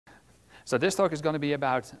So this talk is going to be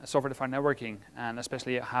about software-defined networking, and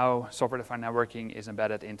especially how software-defined networking is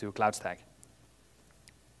embedded into CloudStack.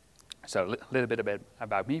 So a little bit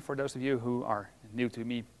about me for those of you who are new to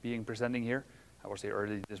me being presenting here. I was here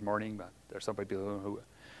early this morning, but there's some people who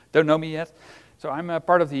don't know me yet. So I'm a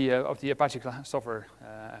part of the Apache Software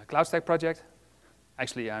CloudStack project.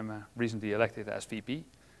 Actually, I'm recently elected as VP,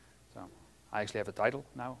 so I actually have a title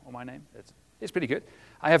now on my name. It's pretty good.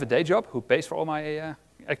 I have a day job who pays for all my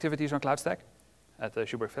activities on CloudStack at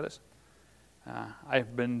Schubert Phyllis.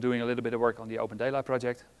 I've been doing a little bit of work on the Open Daylight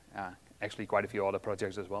project, actually quite a few other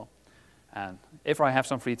projects as well. And if I have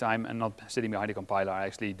some free time and not sitting behind a compiler, I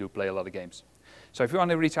actually do play a lot of games. So if you want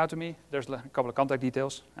to reach out to me, there's a couple of contact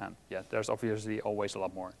details, and yeah, there's obviously always a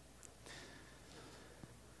lot more.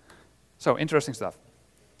 So interesting stuff.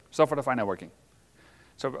 Software-defined networking.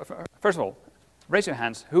 So first of all, raise your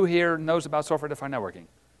hands. Who here knows about software-defined networking?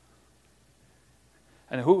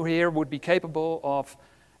 And who here would be capable of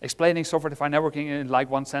explaining software-defined networking in like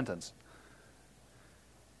one sentence?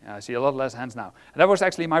 Yeah, I see a lot less hands now. And that was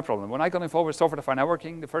actually my problem. When I got involved with software-defined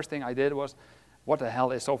networking, the first thing I did was, what the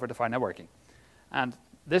hell is software-defined networking? And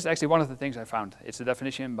this is actually one of the things I found. It's a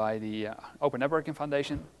definition by the Open Networking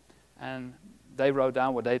Foundation, and they wrote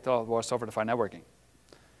down what they thought was software-defined networking.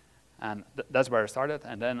 And that's where I started,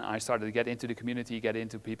 and then I started to get into the community, get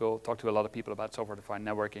into people, talk to a lot of people about software-defined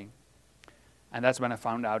networking. And that's when I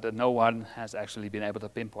found out that no one has actually been able to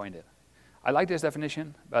pinpoint it. I like this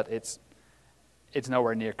definition, but it's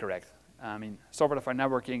nowhere near correct. I mean, software-defined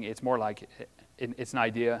networking, it's more like, it's an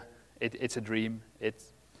idea, it's a dream,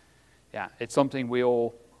 it's something we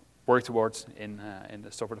all work towards in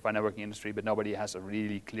the software-defined networking industry, but nobody has a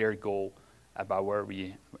really clear goal about where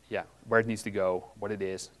it needs to go, what it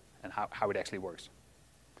is, and how it actually works.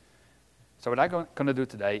 So what I'm going to do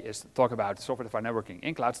today is talk about software-defined networking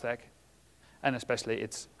in CloudStack, and especially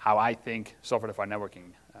it's how I think software-defined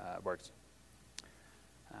networking works.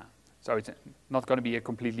 So it's not going to be a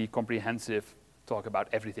completely comprehensive talk about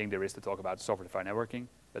everything there is to talk about software-defined networking,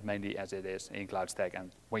 but mainly as it is in CloudStack,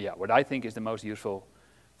 and what I think is the most useful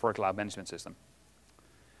for a cloud management system.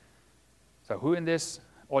 So who in this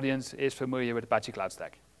audience is familiar with Apache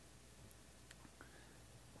CloudStack?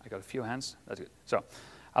 I got a few hands, that's good. So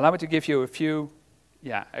allow me to give you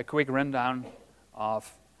a quick rundown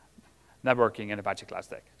of networking in Apache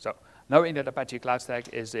CloudStack. So knowing that Apache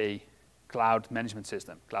CloudStack is a cloud management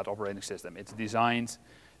system, cloud operating system, it's designed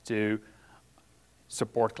to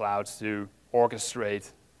support clouds, to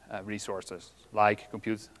orchestrate resources like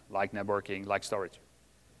compute, like networking, like storage.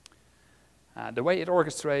 The way it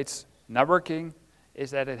orchestrates networking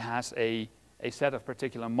is that it has a set of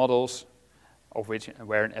particular models of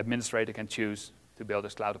where an administrator can choose to build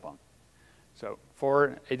his cloud upon. So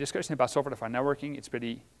for a discussion about software-defined networking, it's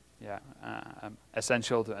pretty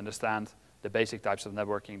essential to understand the basic types of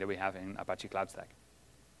networking that we have in Apache CloudStack.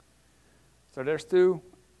 So there's two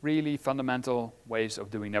really fundamental ways of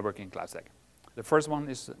doing networking in CloudStack. The first one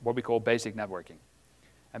is what we call basic networking.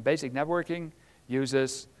 And basic networking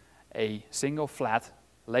uses a single flat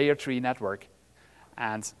layer 3 network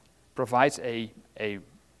and provides a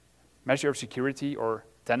measure of security or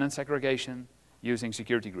tenant segregation using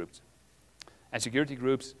security groups. And security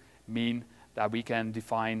groups mean that we can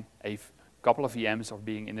define a couple of VMs of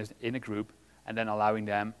being in a group and then allowing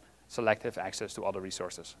them selective access to other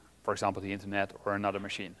resources, for example, the internet or another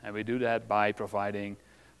machine. And we do that by providing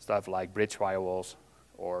stuff like bridge firewalls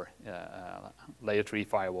or layer 3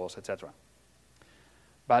 firewalls, etc.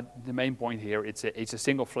 But the main point here, it's a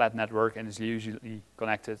single flat network and is usually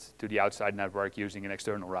connected to the outside network using an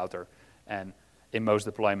external router. And in most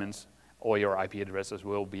deployments, all your IP addresses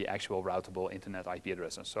will be actual routable internet IP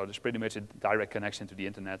addresses. So there's pretty much a direct connection to the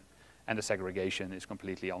internet, and the segregation is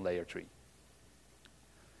completely on layer 3.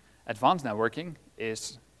 Advanced networking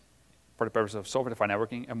is, for the purpose of software-defined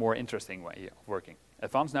networking, a more interesting way of working.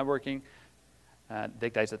 Advanced networking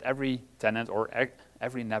dictates that every tenant or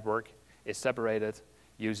every network is separated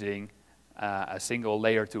using a single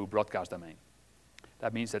layer 2 broadcast domain.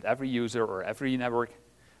 That means that every user or every network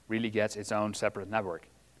really gets its own separate network.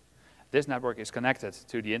 This network is connected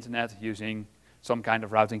to the internet using some kind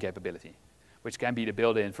of routing capability, which can be the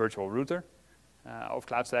built-in virtual router of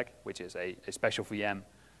CloudStack, which is a special VM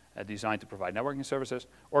designed to provide networking services,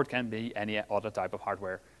 or it can be any other type of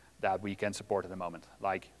hardware that we can support at the moment,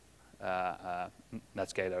 like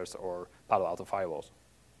Netscalers or Palo Alto firewalls.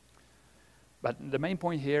 But the main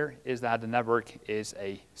point here is that the network is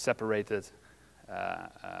a separated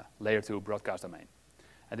layer 2 broadcast domain.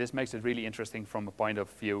 And this makes it really interesting from a point of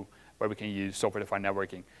view where we can use software-defined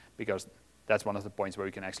networking, because that's one of the points where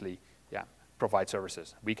we can actually provide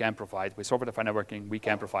services. We can provide, with software-defined networking, we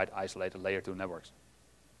can provide isolated layer 2 networks.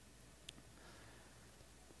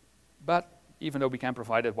 But even though we can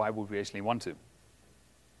provide it, why would we actually want to?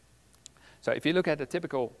 So if you look at a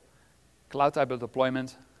typical cloud type of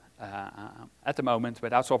deployment, at the moment,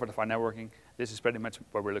 without software-defined networking, this is pretty much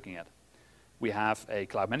what we're looking at. We have a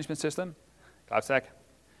cloud management system, CloudStack.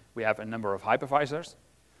 We have a number of hypervisors.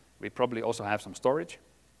 We probably also have some storage.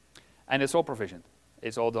 And it's all provisioned.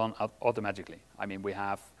 It's all done automatically. I mean, we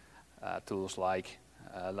have tools like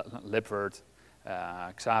libvirt,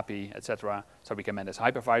 Xapi, etc. So we can manage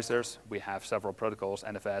hypervisors. We have several protocols,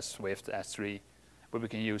 NFS, Swift, S3, what we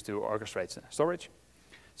can use to orchestrate storage.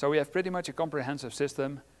 So we have pretty much a comprehensive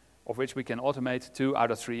system of which we can automate 2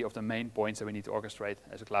 out of 3 of the main points that we need to orchestrate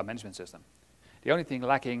as a cloud management system. The only thing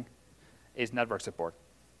lacking is network support.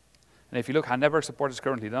 And if you look how network support is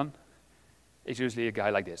currently done, it's usually a guy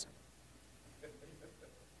like this.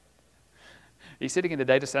 He's sitting in the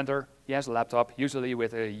data center, he has a laptop, usually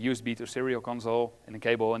with a USB to serial console and a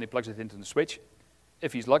cable, and he plugs it into the switch.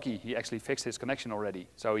 If he's lucky, he actually fixed his connection already,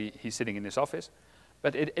 so he's sitting in his office.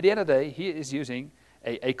 But at the end of the day, he is using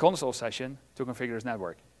a console session to configure his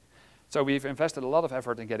network. So we've invested a lot of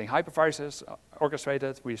effort in getting hypervisors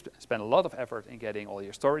orchestrated. We've spent a lot of effort in getting all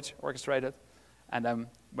your storage orchestrated. And then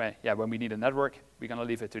when we need a network, we're going to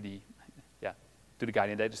leave it to the guy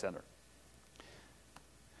in the data center.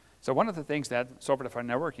 So one of the things that software-defined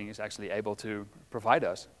networking is actually able to provide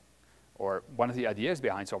us, or one of the ideas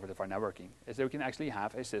behind software-defined networking, is that we can actually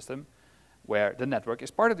have a system where the network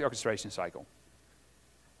is part of the orchestration cycle.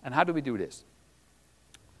 And how do we do this?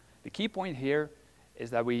 The key point here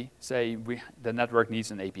is that we say the network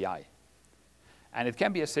needs an API. And it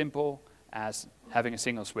can be as simple as having a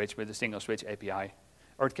single switch with a single switch API,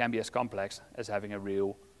 or it can be as complex as having a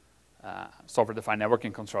real software-defined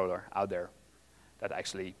networking controller out there that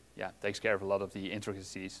actually takes care of a lot of the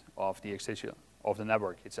intricacies of the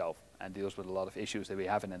network itself and deals with a lot of issues that we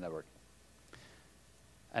have in the network.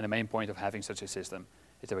 And the main point of having such a system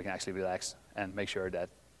is that we can actually relax and make sure that,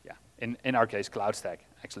 in our case, CloudStack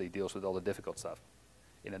actually deals with all the difficult stuff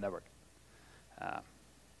in the network.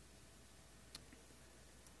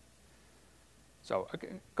 So a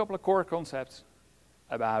couple of core concepts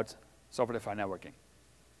about software-defined networking.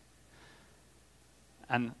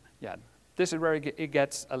 And this is where it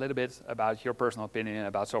gets a little bit about your personal opinion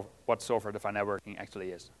about what software-defined networking actually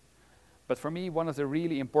is. But for me, one of the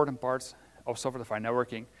really important parts of software-defined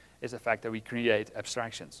networking is the fact that we create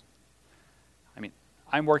abstractions. I mean,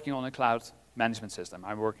 I'm working on a cloud management system.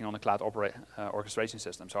 I'm working on a cloud orchestration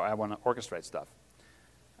system, so I want to orchestrate stuff.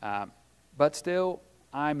 But still,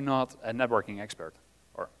 I'm not a networking expert.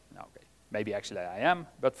 Or, no, okay, maybe actually I am,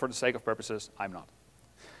 but for the sake of purposes, I'm not.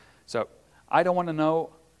 So I don't want to know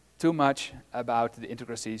too much about the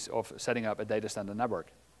intricacies of setting up a data center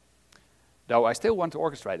network, though I still want to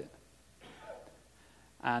orchestrate it.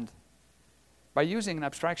 And by using an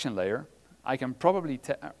abstraction layer, I can probably,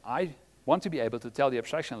 I want to be able to tell the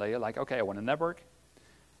abstraction layer, like, okay, I want a network,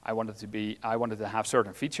 I want it to have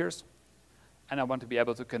certain features, and I want to be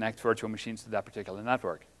able to connect virtual machines to that particular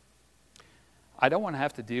network. I don't want to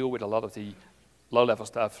have to deal with a lot of the low-level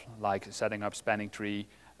stuff, like setting up spanning tree,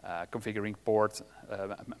 configuring port,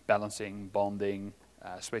 balancing, bonding,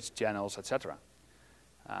 switch channels, etc.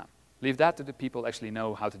 Leave that to the people who actually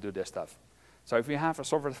know how to do this stuff. So if we have a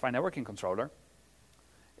software-defined networking controller,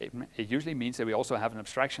 it usually means that we also have an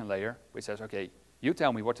abstraction layer which says, okay, you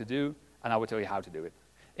tell me what to do, and I will tell you how to do it.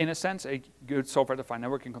 In a sense, a good software-defined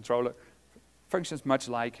networking controller functions much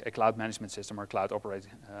like a cloud management system or cloud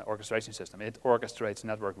orchestration system. It orchestrates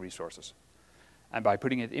network resources. And by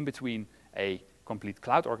putting it in between a complete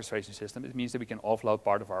cloud orchestration system, it means that we can offload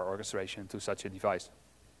part of our orchestration to such a device.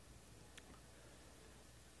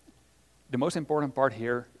 The most important part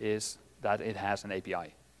here is that it has an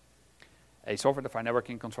API. A software-defined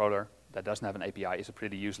networking controller that doesn't have an API is a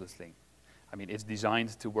pretty useless thing. I mean, it's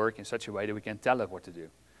designed to work in such a way that we can tell it what to do.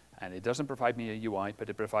 And it doesn't provide me a UI, but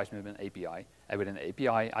it provides me with an API. And with an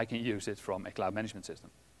API, I can use it from a cloud management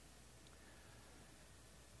system.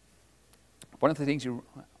 One of the things you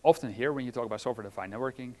often hear when you talk about software-defined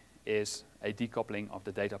networking is a decoupling of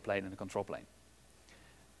the data plane and the control plane.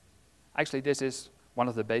 Actually, this is one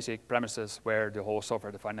of the basic premises where the whole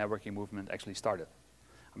software-defined networking movement actually started.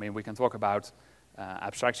 I mean, we can talk about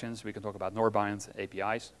abstractions, we can talk about NOR-bound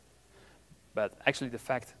APIs, but actually the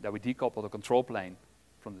fact that we decouple the control plane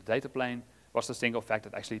from the data plane was the single fact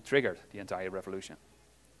that actually triggered the entire revolution.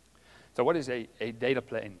 So what is a data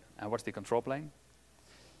plane and what's the control plane?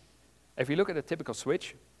 If you look at a typical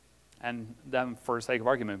switch, and then for the sake of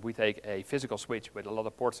argument, we take a physical switch with a lot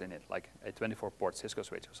of ports in it, like a 24-port Cisco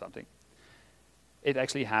switch or something. it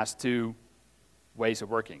actually has two ways of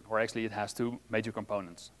working, or actually it has two major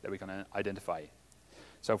components that we can identify.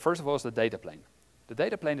 So first of all is the data plane. The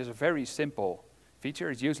data plane is a very simple feature.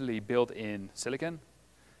 It's usually built in silicon,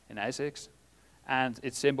 in ASICs, and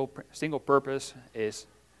its single purpose is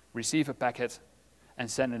receive a packet and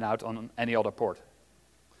send it out on any other port.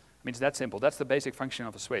 I mean, it's that simple. That's the basic function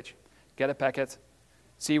of a switch. Get a packet,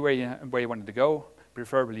 see where you want it to go,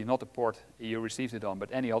 preferably not the port you received it on, but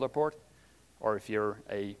any other port. Or if you're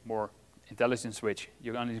a more intelligent switch,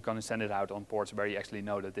 you're only going to send it out on ports where you actually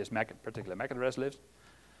know that this particular MAC address lives.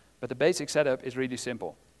 But the basic setup is really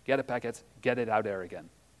simple. Get a packet, get it out there again.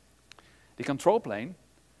 The control plane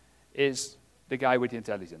is the guy with the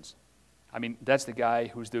intelligence. I mean, that's the guy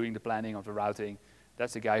who's doing the planning of the routing.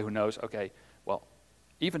 That's the guy who knows, okay, well,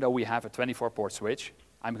 even though we have a 24-port switch,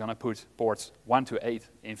 I'm going to put ports 1 to 8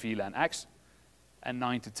 in VLAN X and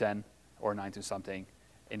 9 to 10 or 9 to something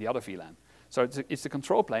in the other VLAN. So it's the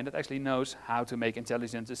control plane that actually knows how to make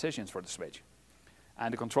intelligent decisions for the switch.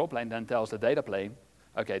 And the control plane then tells the data plane,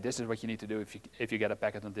 okay, this is what you need to do if you get a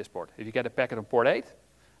packet on this port. If you get a packet on port 8,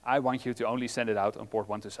 I want you to only send it out on port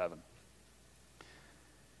 1 to 7.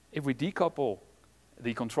 If we decouple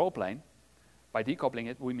the control plane, by decoupling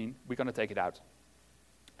it, we mean we're going to take it out.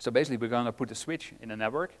 So basically, we're going to put a switch in a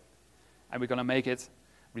network, and we're going to make it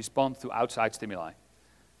respond to outside stimuli.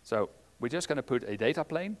 So we're just going to put a data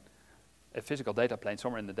plane, a physical data plane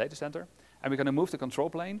somewhere in the data center, and we're going to move the control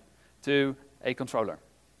plane to a controller.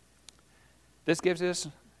 This gives us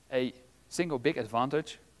a single big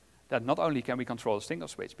advantage that not only can we control a single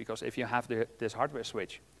switch, because if you have this hardware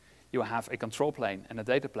switch, you have a control plane and a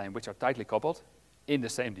data plane which are tightly coupled in the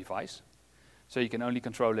same device. So you can only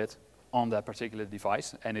control it on that particular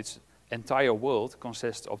device, and its entire world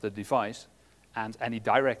consists of the device and any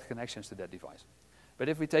direct connections to that device. But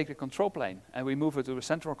if we take the control plane and we move it to a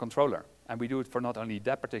central controller, and we do it for not only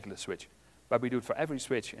that particular switch, but we do it for every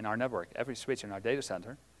switch in our network, every switch in our data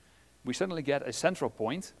center, we suddenly get a central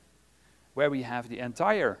point where we have the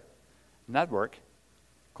entire network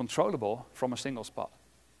controllable from a single spot.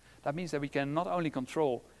 That means that we can not only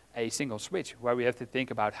control a single switch, where we have to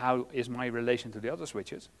think about how is my relation to the other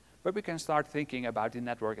switches, but we can start thinking about the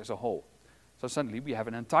network as a whole. So suddenly we have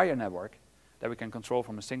an entire network that we can control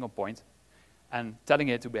from a single point and telling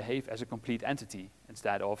it to behave as a complete entity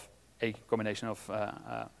instead of a combination of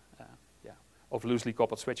loosely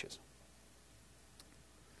coupled switches.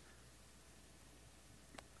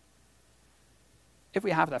 If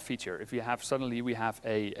we have that feature, if we have suddenly we have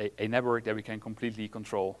a network that we can completely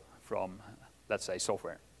control from, let's say,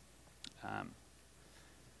 software,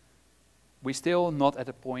 we're still not at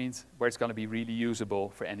a point where it's going to be really usable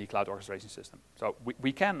for any cloud orchestration system. So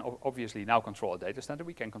we can obviously now control a data center.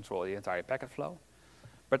 We can control the entire packet flow.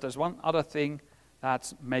 But there's one other thing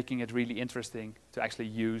that's making it really interesting to actually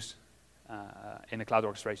use in a cloud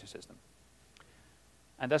orchestration system.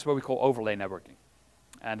 And that's what we call overlay networking.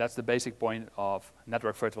 And that's the basic point of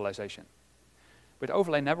network virtualization. With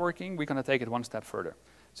overlay networking, we're going to take it one step further.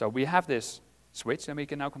 So we have this switch that we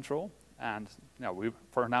can now control. And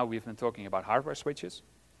for now, we've been talking about hardware switches.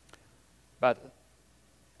 But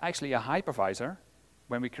actually, a hypervisor,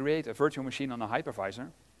 when we create a virtual machine on a hypervisor,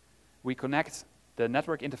 we connect the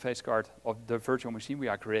network interface card of the virtual machine we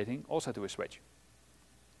are creating also to a switch.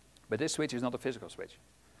 But this switch is not a physical switch.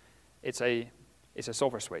 It's a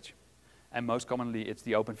software switch. And most commonly, it's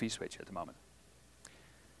the Open vSwitch at the moment.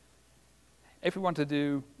 If we want to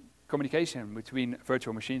do communication between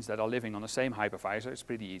virtual machines that are living on the same hypervisor, it's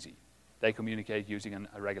pretty easy. They communicate using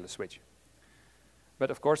a regular switch. But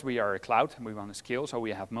of course, we are a cloud, and we want to scale, so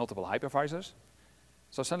we have multiple hypervisors.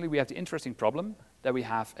 So suddenly we have the interesting problem that we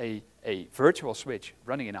have a virtual switch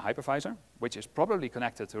running in a hypervisor, which is probably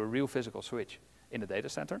connected to a real physical switch in the data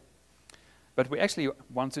center. But we actually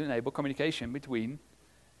want to enable communication between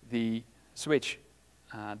the switch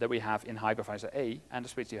that we have in hypervisor A and the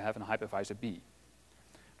switch you have in hypervisor B.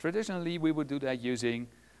 Traditionally, we would do that using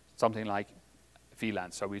something like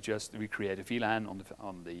VLAN. So we create a VLAN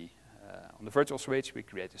on the virtual switch. We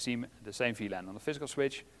create the same VLAN on the physical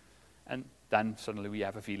switch, and then suddenly we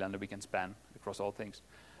have a VLAN that we can span across all things.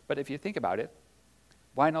 But if you think about it,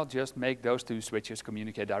 why not just make those two switches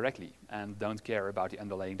communicate directly and don't care about the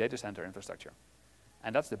underlying data center infrastructure?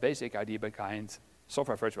 And that's the basic idea behind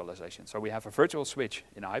software virtualization. So we have a virtual switch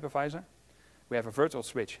in a hypervisor, we have a virtual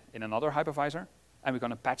switch in another hypervisor, and we're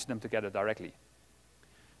going to patch them together directly.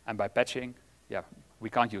 And by patching, we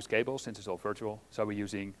can't use cables since it's all virtual, so we're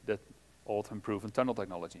using the old and proven tunnel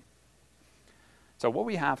technology. So what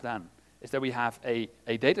we have then is that we have a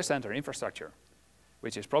data center infrastructure,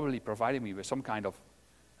 which is probably providing me with some kind of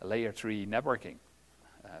a layer 3 networking,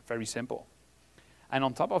 very simple. And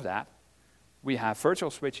on top of that, we have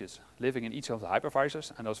virtual switches living in each of the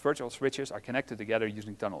hypervisors, and those virtual switches are connected together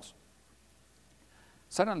using tunnels.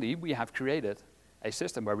 Suddenly, we have created a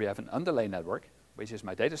system where we have an underlay network, which is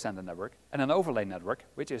my data center network, and an overlay network,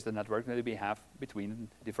 which is the network that we have between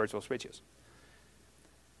the virtual switches.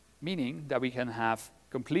 Meaning that we can have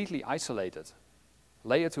completely isolated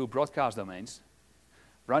layer 2 broadcast domains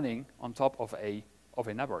running on top of a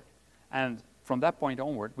network. And from that point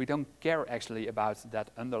onward, we don't care actually about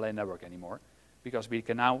that underlay network anymore, because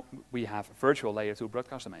we have virtual layer 2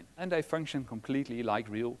 broadcast domain, and they function completely like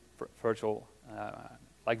real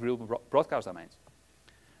broadcast domains.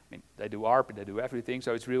 I mean, they do ARP, they do everything,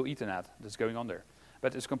 so it's real Ethernet that's going on there.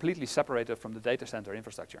 But it's completely separated from the data center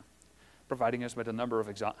infrastructure, providing us with a number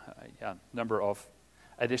of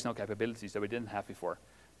additional capabilities that we didn't have before,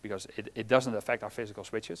 because it doesn't affect our physical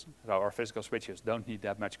switches. So our physical switches don't need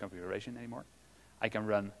that much configuration anymore. I can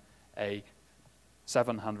run a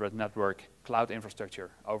 700 network cloud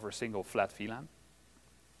infrastructure over a single flat VLAN.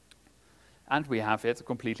 And we have it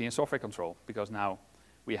completely in software control, because now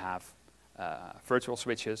we have virtual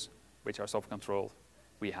switches, which are software controlled.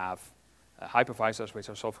 We have hypervisors, which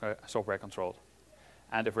are software controlled.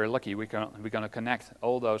 And if we're lucky, we're going to connect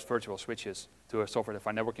all those virtual switches to a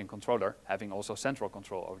software-defined networking controller, having also central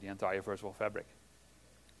control over the entire virtual fabric.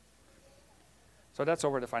 So that's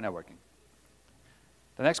software-defined networking.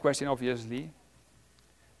 The next question, obviously,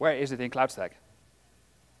 where is it in CloudStack?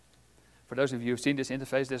 For those of you who've seen this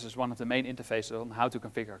interface, this is one of the main interfaces on how to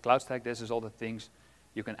configure CloudStack. This is all the things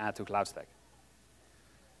you can add to CloudStack.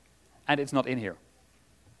 And it's not in here.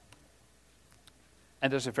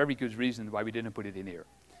 And there's a very good reason why we didn't put it in here.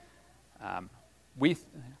 We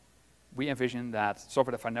envision that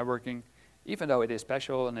software-defined networking, even though it is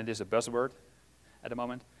special and it is a buzzword at the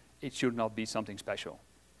moment, it should not be something special.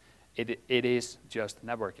 It is just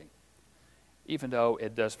networking. Even though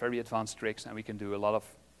it does very advanced tricks and we can do a lot of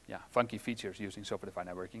funky features using software-defined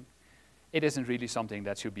networking, it isn't really something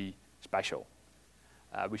that should be special.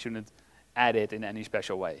 We shouldn't add it in any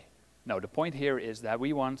special way. No, the point here is that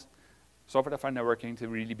we want software-defined networking to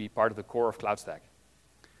really be part of the core of CloudStack.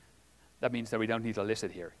 That means that we don't need to list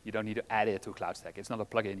it here. You don't need to add it to CloudStack. It's not a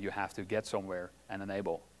plugin you have to get somewhere and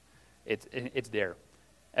enable. It's there.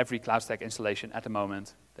 Every CloudStack installation at the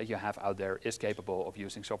moment that you have out there is capable of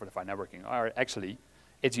using software-defined networking. Or actually,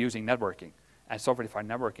 it's using networking. And software-defined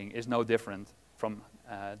networking is no different from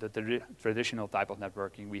the traditional type of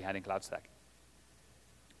networking we had in CloudStack.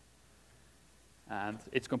 And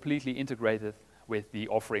it's completely integrated with the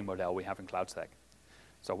offering model we have in CloudStack.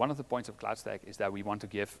 So one of the points of CloudStack is that we want to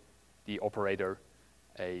give the operator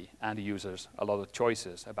and the users a lot of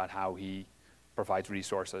choices about how he provides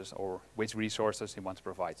resources or which resources he wants to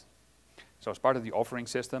provide. So as part of the offering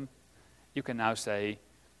system, you can now say,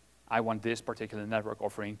 I want this particular network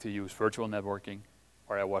offering to use virtual networking,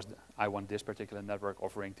 or I want this particular network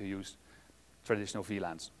offering to use traditional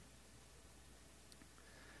VLANs.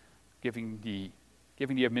 Giving the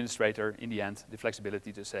administrator, in the end, the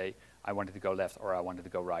flexibility to say, I want it to go left or I want it to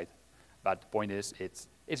go right. But the point is,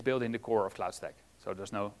 it's built in the core of CloudStack, so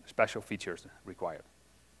there's no special features required.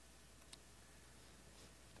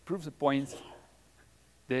 To prove the point,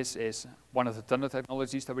 this is one of the tunnel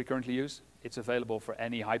technologies that we currently use. It's available for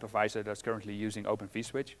any hypervisor that's currently using Open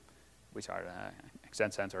vSwitch, which are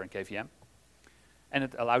XenCenter and KVM. And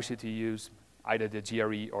it allows you to use either the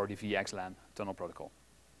GRE or the VXLAN tunnel protocol.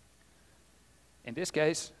 In this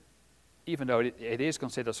case, even though it is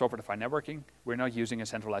considered software-defined networking, we're not using a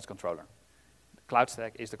centralized controller.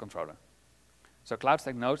 CloudStack is the controller. So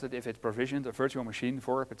CloudStack knows that if it provisioned a virtual machine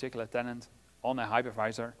for a particular tenant on a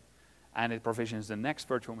hypervisor, and it provisions the next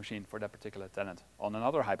virtual machine for that particular tenant on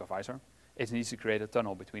another hypervisor, it needs to create a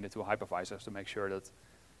tunnel between the two hypervisors to make sure that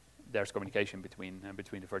there's communication between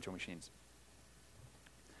the virtual machines.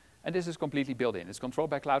 And this is completely built in. It's controlled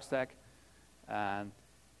by CloudStack, and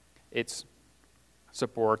it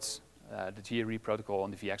supports the GRE protocol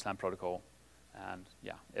and the VXLAN protocol. And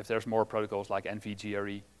yeah, if there's more protocols like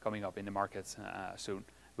NVGRE coming up in the market soon,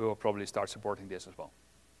 we will probably start supporting this as well.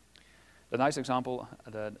 The nice example,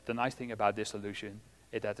 the nice thing about this solution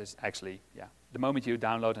is that it's actually, the moment you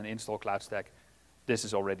download and install CloudStack, this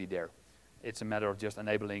is already there. It's a matter of just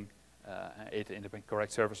enabling it in the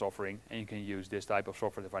correct service offering, and you can use this type of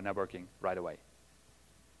software-defined networking right away.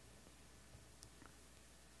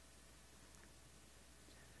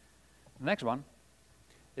 The next one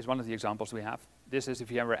is one of the examples we have. This is the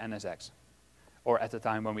VMware NSX, or at the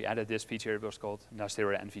time when we added this feature, it was called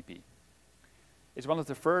Nicira NVP. It's one of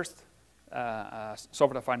the first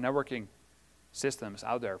software-defined networking systems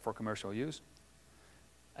out there for commercial use,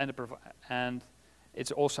 and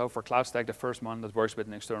it's also for CloudStack the first one that works with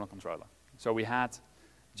an external controller. So we had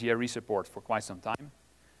GRE support for quite some time,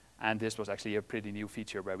 and this was actually a pretty new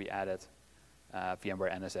feature where we added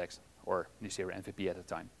VMware NSX, or Nicira MVP at the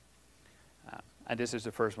time. And this is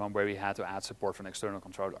the first one where we had to add support for an external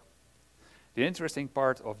controller. The interesting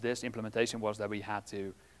part of this implementation was that we had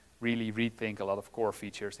to really rethink a lot of core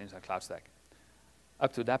features inside CloudStack.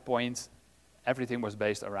 Up to that point, everything was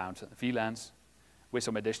based around VLANs with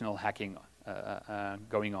some additional hacking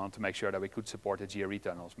going on to make sure that we could support the GRE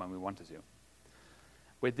tunnels when we wanted to.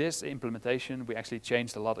 With this implementation, we actually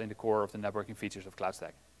changed a lot in the core of the networking features of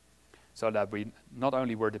CloudStack, so that we not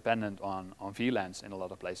only were dependent on VLANs in a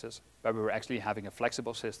lot of places, but we were actually having a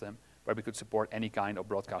flexible system where we could support any kind of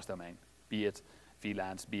broadcast domain, be it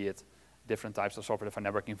VLANs, be it different types of software-defined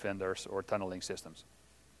networking vendors or tunneling systems.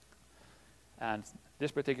 And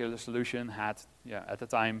this particular solution had, at the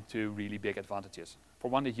time, two really big advantages. For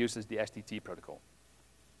one, it uses the STT protocol.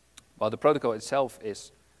 While the protocol itself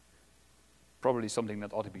is probably something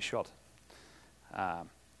that ought to be shot,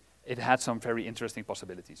 it had some very interesting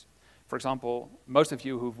possibilities. For example, most of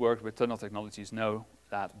you who've worked with tunnel technologies know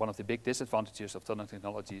that one of the big disadvantages of tunnel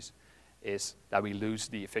technologies is that we lose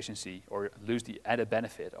the efficiency or lose the added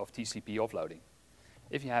benefit of TCP offloading.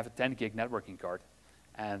 If you have a 10 gig networking card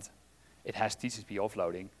and it has TCP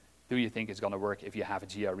offloading, do you think it's going to work if you have a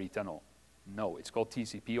GRE tunnel? No, it's called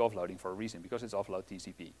TCP offloading for a reason, because it's offload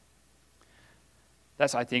TCP.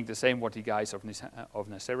 That's, I think, the same what the guys of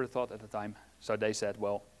Nicira thought at the time. So they said,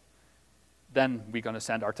 well, then we're going to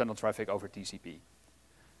send our tunnel traffic over TCP.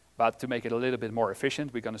 But to make it a little bit more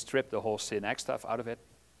efficient, we're going to strip the whole SYN-X stuff out of it.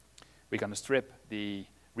 We're going to strip the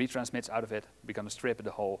retransmits out of it. We're going to strip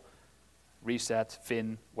the whole reset,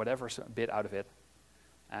 fin, whatever bit out of it.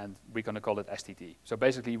 And we're going to call it STT. So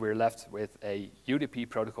basically, we're left with a UDP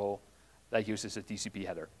protocol that uses a TCP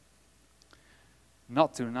header.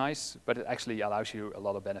 Not too nice, but it actually allows you a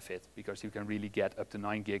lot of benefit, because you can really get up to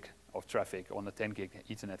 9 gig of traffic on a 10 gig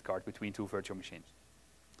Ethernet card between two virtual machines.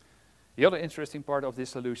 The other interesting part of this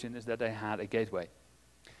solution is that they had a gateway.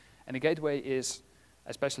 And a gateway is,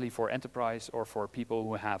 especially for enterprise or for people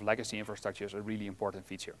who have legacy infrastructures, a really important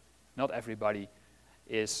feature. Not everybody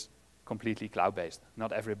is completely cloud-based.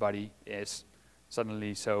 Not everybody is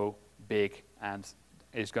suddenly so big and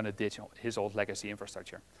is going to ditch his old legacy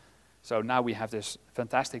infrastructure. So now we have this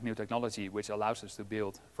fantastic new technology which allows us to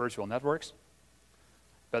build virtual networks,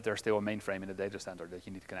 but there's still a mainframe in the data center that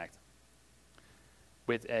you need to connect.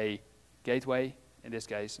 With a gateway, in this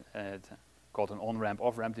case, called an on-ramp,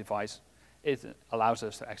 off-ramp device, it allows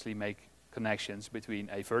us to actually make connections between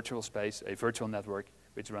a virtual space, a virtual network,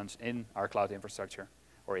 which runs in our cloud infrastructure,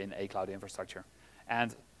 or in a cloud infrastructure,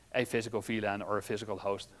 and a physical VLAN or a physical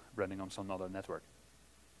host running on some other network.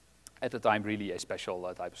 At the time, really a special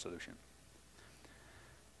type of solution.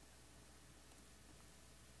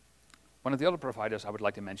 One of the other providers I would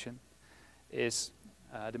like to mention is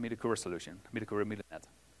the Midokura solution, Midokura MileNet.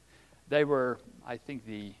 They were, I think,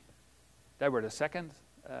 they were the second,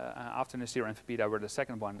 after Nicira MVP, they were the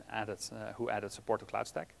second one who added support to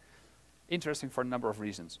CloudStack. Interesting for a number of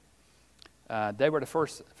reasons. They were the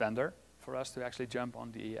first vendor for us to actually jump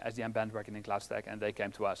on the SDN bandwagon in CloudStack, and they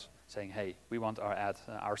came to us saying, hey, we want to add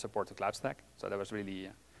our support to CloudStack. So that was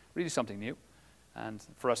really something new. And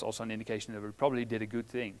for us also an indication that we probably did a good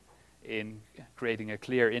thing in creating a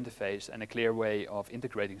clear interface and a clear way of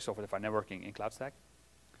integrating software-defined networking in CloudStack.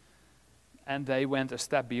 And they went a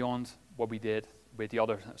step beyond what we did with the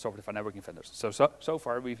other software-defined networking vendors. So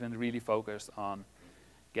far, we've been really focused on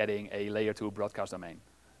getting a layer 2 broadcast domain.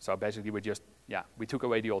 So basically, we took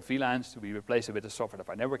away the old VLANs, we replaced it with a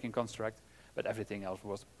software-defined networking construct, but everything else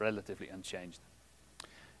was relatively unchanged.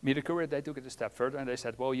 Midokura, they took it a step further, and they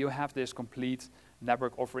said, well, you have this complete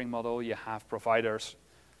network offering model, you have providers,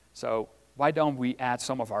 so why don't we add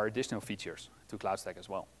some of our additional features to CloudStack as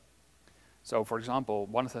well? So for example,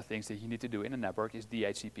 one of the things that you need to do in a network is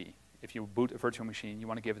DHCP. If you boot a virtual machine, you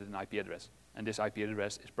want to give it an IP address, and this IP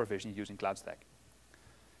address is provisioned using CloudStack.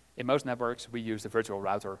 In most networks, we use the virtual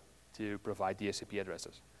router to provide DHCP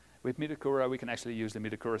addresses. With Midokura, we can actually use the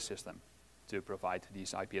Midokura system to provide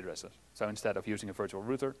these IP addresses. So instead of using a virtual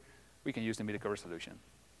router, we can use the Midokura solution.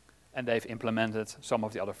 And they've implemented some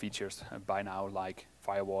of the other features by now, like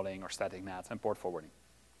firewalling or static NAT and port forwarding.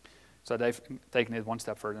 So they've taken it one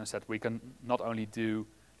step further and said we can not only do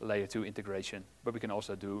layer 2 integration, but we can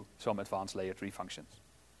also do some advanced layer 3 functions.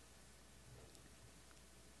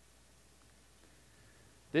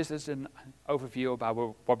 This is an overview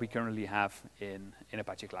about what we currently have in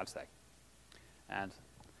Apache CloudStack. And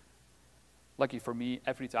lucky for me,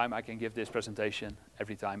 every time I can give this presentation,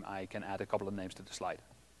 every time I can add a couple of names to the slide.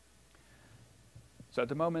 So at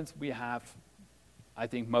the moment we have, I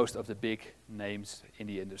think, most of the big names in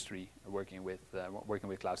the industry working with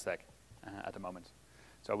CloudStack at the moment.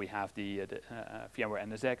 So we have the VMware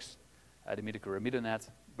NSX, the Midikura Midonet,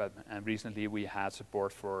 and recently we had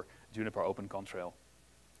support for Juniper Open Contrail.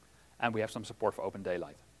 And we have some support for Open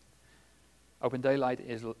Daylight. Open Daylight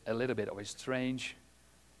is a little bit of a strange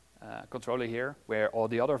controller here, where all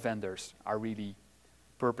the other vendors are really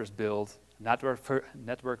purpose-built network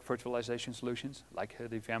virtualization solutions, like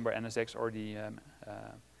the VMware NSX or the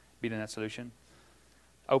Midonet solution.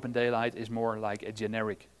 Open Daylight is more like a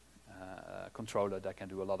generic controller that can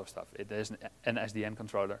do a lot of stuff. It is an SDN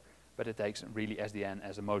controller, but it takes really SDN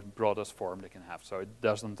as the most broadest form they can have. So it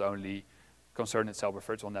doesn't only concern itself with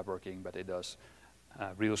virtual networking, but it does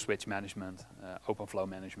real switch management, open flow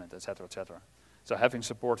management, etc., etc. So having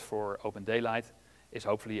support for Open Daylight is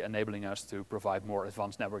hopefully enabling us to provide more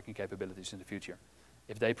advanced networking capabilities in the future.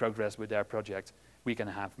 If they progress with their project, we can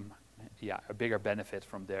have a bigger benefit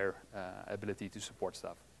from their ability to support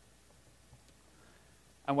stuff.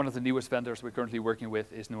 And one of the newest vendors we're currently working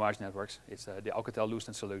with is Nuage Networks. It's the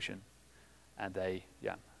Alcatel-Lucent solution. And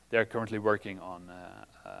they're currently working on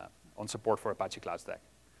support for Apache CloudStack.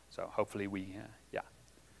 So hopefully we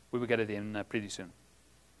will get it in pretty soon.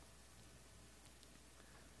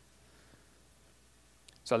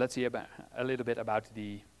 So let's see a little bit about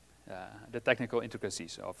the technical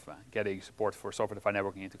intricacies of getting support for software-defined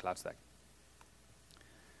networking into CloudStack.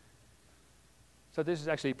 So this is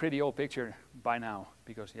actually a pretty old picture by now,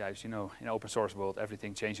 because as you know, in open source world,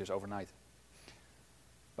 everything changes overnight.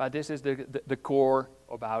 But this is the core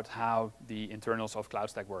about how the internals of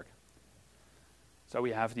CloudStack work. So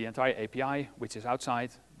we have the entire API, which is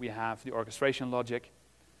outside. We have the orchestration logic,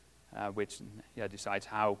 which decides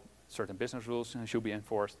how certain business rules should be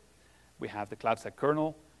enforced. We have the CloudStack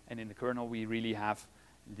kernel, and in the kernel we really have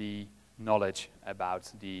the knowledge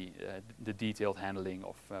about the detailed handling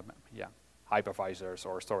of hypervisors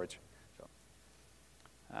or storage. So,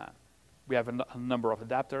 we have a number of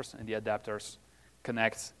adapters, and the adapters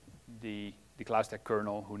connect the CloudStack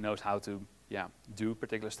kernel, who knows how to do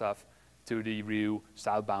particular stuff, to the real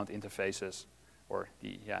style-bound interfaces, or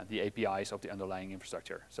the APIs of the underlying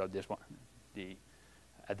infrastructure. So this one, the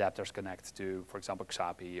adapters connect to, for example,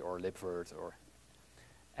 Xapi or libvirt or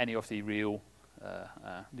any of the real,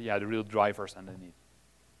 the real drivers underneath.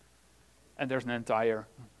 And there's an entire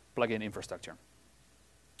plugin infrastructure.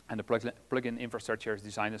 And the plugin infrastructure is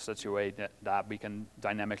designed in such a way that we can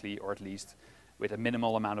dynamically, or at least with a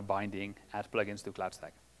minimal amount of binding, add plugins to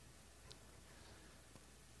CloudStack.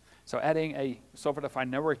 So adding a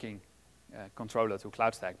software-defined networking controller to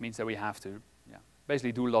CloudStack means that we have to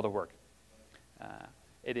basically do a lot of work.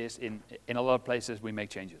 It is in a lot of places we make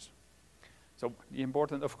changes. So the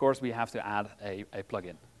important, of course, we have to add a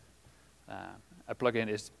plugin. A plugin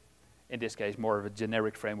is, in this case, more of a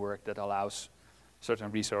generic framework that allows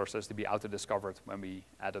certain resources to be auto-discovered when we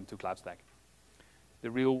add them to CloudStack.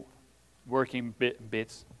 The real working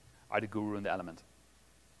bits are the guru and the element.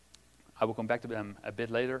 I will come back to them a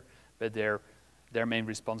bit later, but their main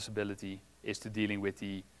responsibility is to dealing with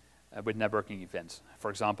with networking events.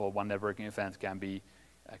 For example, one networking event can be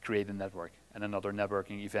create a network, and another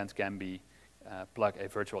networking event can be plug a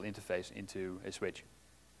virtual interface into a switch.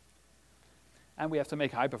 And we have to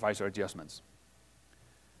make hypervisor adjustments.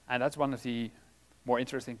 And that's one of the more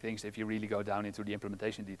interesting things if you really go down into the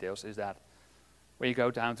implementation details, is that when you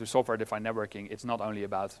go down to software-defined networking, it's not only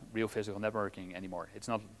about real physical networking anymore. It's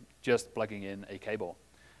not just plugging in a cable.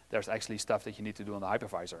 There's actually stuff that you need to do on the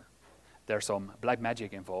hypervisor. There's some black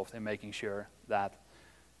magic involved in making sure that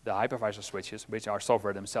the hypervisor switches, which are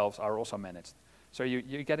software themselves, are also managed. So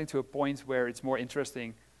you're getting to a point where it's more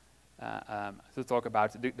interesting to talk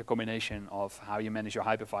about the combination of how you manage your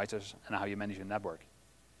hypervisors and how you manage your network,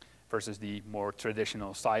 versus the more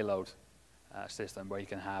traditional siloed system where you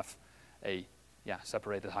can have a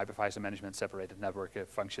separated hypervisor management, separated network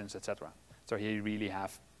functions, etc. So here you really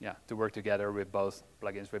have to work together with both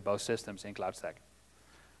plugins, with both systems in CloudStack.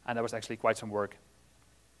 And there was actually quite some work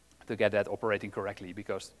to get that operating correctly,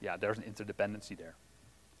 because there's an interdependency there.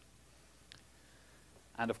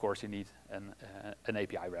 And of course you need an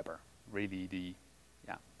API wrapper. Really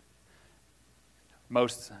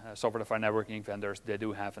most software-defined networking vendors, they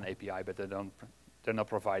do have an API, but they're not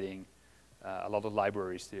providing a lot of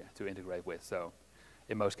libraries to integrate with. So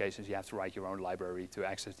in most cases you have to write your own library to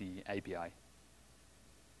access the API.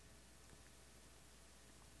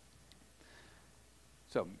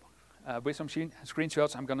 So with some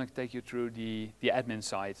screenshots, I'm going to take you through the admin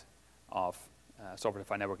side of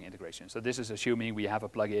software-defined networking integration. So this is assuming we have a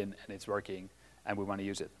plugin and it's working and we want to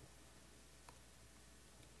use it.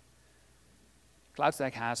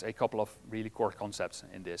 CloudStack has a couple of really core concepts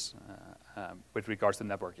in this with regards to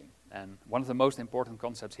networking. And one of the most important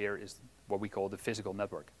concepts here is what we call the physical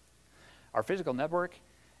network. Our physical network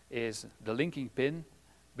is the linking pin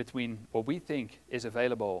between what we think is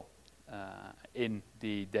available in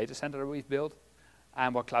the data center we've built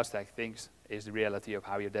and what CloudStack thinks is the reality of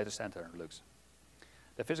how your data center looks.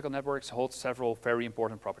 The physical networks hold several very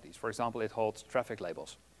important properties. For example, it holds traffic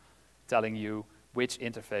labels, telling you which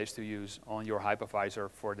interface to use on your hypervisor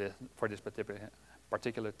for this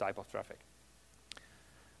particular type of traffic.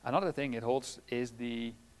 Another thing it holds is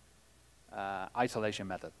the isolation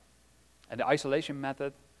method. And the isolation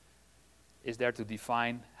method is there to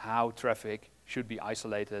define how traffic should be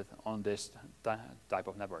isolated on this type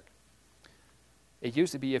of network. It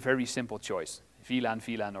used to be a very simple choice, VLAN,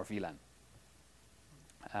 VLAN, or VLAN.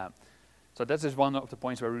 So that is one of the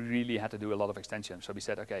points where we really had to do a lot of extension. So we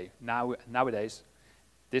said, okay, nowadays,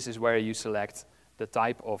 this is where you select the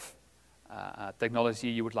type of technology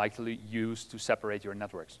you would like to use to separate your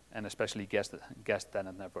networks, and especially guest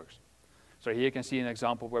tenant networks. So here you can see an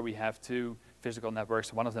example where we have two physical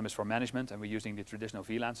networks. One of them is for management, and we're using the traditional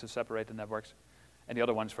VLANs to separate the networks. And the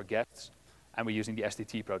other one is for guests, and we're using the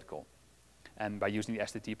STT protocol. And by using the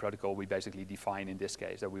STT protocol, we basically define, in this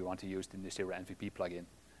case, that we want to use the Zero MVP plugin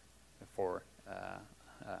for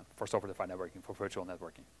software-defined networking, for virtual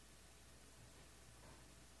networking.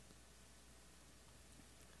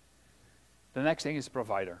 The next thing is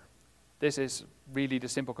provider. This is really the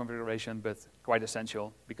simple configuration, but quite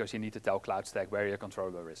essential because you need to tell CloudStack where your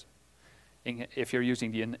controller is. If you're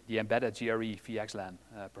using the embedded GRE VXLAN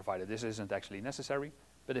provider, this isn't actually necessary,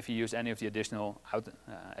 but if you use any of the additional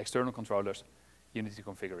external controllers, you need to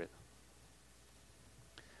configure it.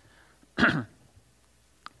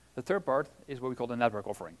 The third part is what we call the network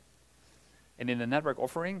offering. And in the network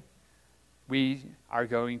offering, we are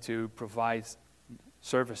going to provide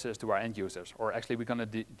services to our end users, or actually we're going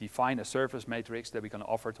to define a service matrix that we're going to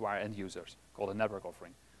offer to our end users, called a network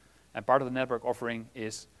offering. And part of the network offering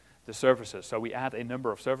is the services. So we add a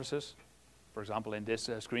number of services. For example, in this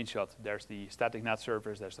screenshot, there's the static NAT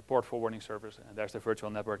service, there's the port forwarding service, and there's the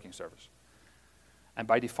virtual networking service. And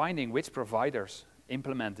by defining which providers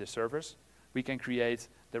implement this service, we can create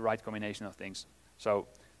the right combination of things. So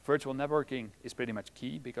virtual networking is pretty much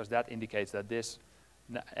key because that indicates that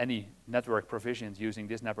any network provisions using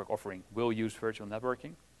this network offering will use virtual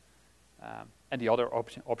networking. And the other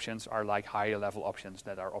options are like higher level options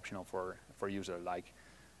that are optional for user, like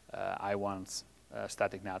I want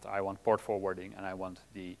static NAT, I want port forwarding, and I want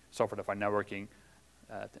the software-defined networking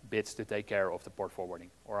bits to take care of the port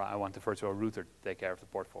forwarding, or I want the virtual router to take care of the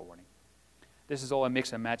port forwarding. This is all a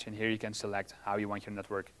mix and match, and here you can select how you want your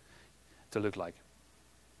network to look like.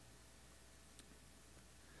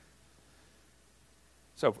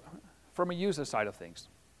 So, from a user side of things,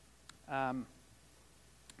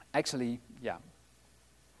 actually, yeah,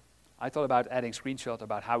 I thought about adding screenshots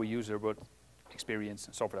about how a user would experience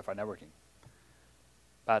software-defined networking.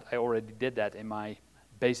 But I already did that in my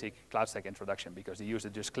basic CloudStack introduction because the user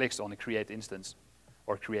just clicks on the create instance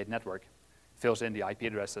or create network, fills in the IP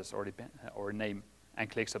addresses or name, and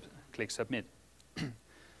clicks submit.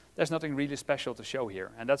 There's nothing really special to show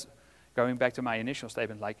here, and that's going back to my initial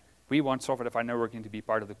statement, like we want software-defined networking to be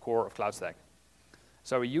part of the core of CloudStack.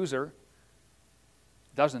 So a user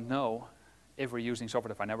doesn't know if we're using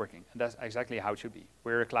software-defined networking, and that's exactly how it should be.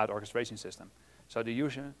 We're a cloud orchestration system. So the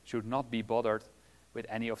user should not be bothered with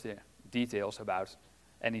any of the details about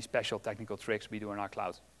any special technical tricks we do in our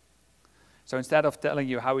cloud. So instead of telling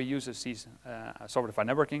you how a user sees software-defined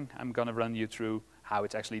networking, I'm going to run you through how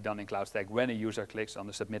it's actually done in CloudStack when a user clicks on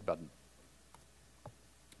the submit button.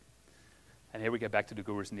 And here we get back to the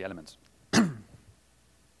gurus and the elements.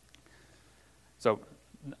 So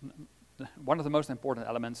one of the most important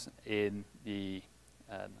elements in the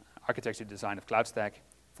architecture design of CloudStack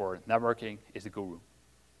for networking is the guru.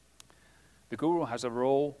 The guru has a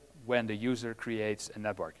role when the user creates a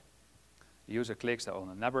network. The user clicks on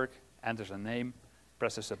a network, enters a name,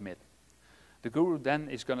 presses submit. The guru then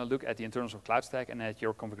is going to look at the internals of CloudStack and at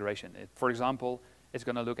your configuration. For example, it's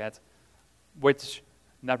going to look at which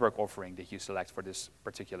network offering did you select for this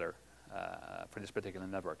particular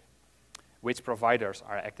network. Which providers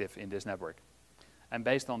are active in this network. And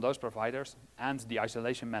based on those providers and the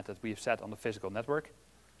isolation method we've set on the physical network,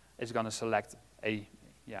 it's going to select a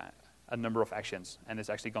number of actions, and it's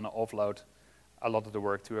actually going to offload a lot of the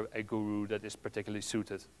work to a guru that is particularly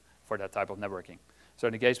suited for that type of networking. So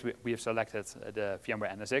in the case we have selected the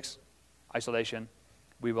VMware NSX isolation,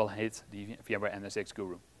 we will hit the VMware NSX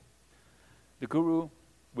guru. The guru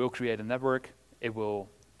will create a network, it will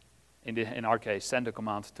in our case, send a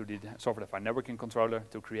command to the software-defined networking controller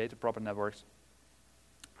to create the proper networks,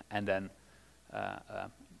 and then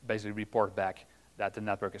basically report back that the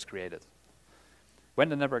network is created. When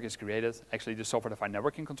the network is created, actually the software-defined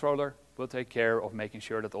networking controller will take care of making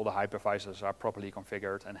sure that all the hypervisors are properly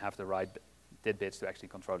configured and have the right DIT bits to actually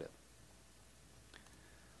control it.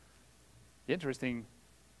 The interesting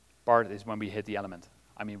part is when we hit the element.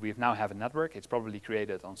 I mean, we now have a network. It's probably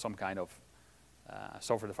created on some kind of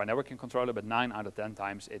software-defined networking controller, but 9 out of 10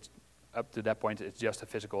 times, it's up to that point, it's just a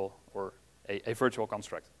physical or a virtual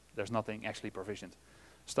construct. There's nothing actually provisioned.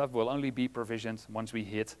 Stuff will only be provisioned once we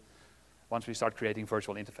start creating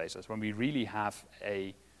virtual interfaces. When we really have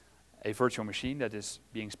a virtual machine that is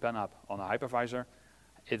being spun up on a hypervisor,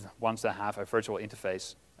 it wants to have a virtual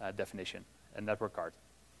interface definition, a network card.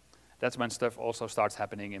 That's when stuff also starts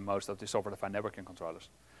happening in most of the software-defined networking controllers.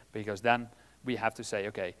 Because then we have to say,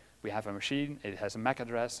 okay, we have a machine, it has a MAC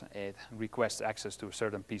address, it requests access to a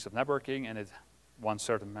certain piece of networking, and it wants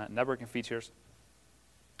certain networking features,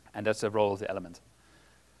 and that's the role of the element.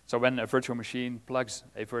 So when a virtual machine plugs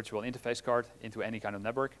a virtual interface card into any kind of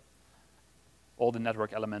network, all the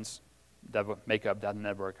network elements that make up that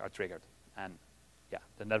network are triggered. And yeah,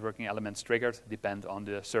 the networking elements triggered depend on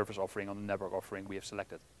the service offering, on the network offering we have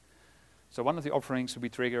selected. So one of the offerings we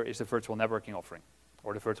trigger is the virtual networking offering,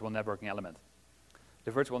 or the virtual networking element.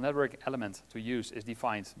 The virtual network element to use is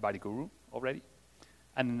defined by the guru already,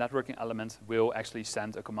 and the networking element will actually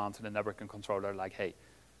send a command to the networking controller like, hey,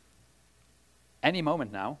 any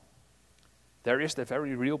moment now, there is the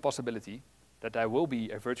very real possibility that there will be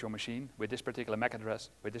a virtual machine with this particular MAC address,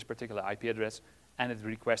 with this particular IP address, and it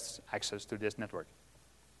requests access to this network.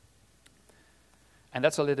 And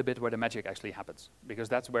that's a little bit where the magic actually happens, because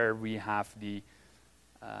that's where we have the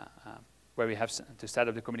to set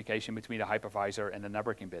up the communication between the hypervisor and the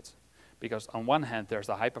networking bits. Because on one hand, there's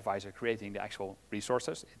the hypervisor creating the actual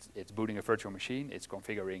resources. It's booting a virtual machine. It's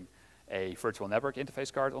configuring a virtual network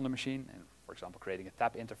interface card on the machine, and for example, creating a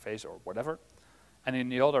tab interface or whatever. And on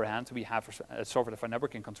the other hand, we have a software-defined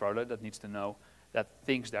networking controller that needs to know that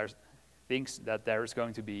thinks that there is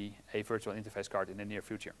going to be a virtual interface card in the near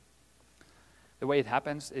future. The way it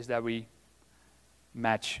happens is that we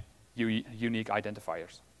match unique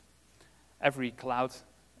identifiers. Every cloud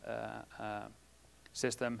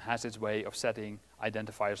system has its way of setting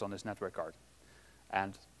identifiers on its network card.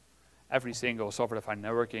 And every single software-defined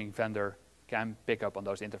networking vendor can pick up on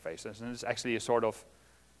those interfaces. And it's actually a sort of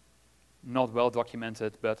not well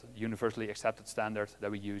documented, but universally accepted standard that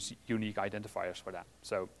we use unique identifiers for that.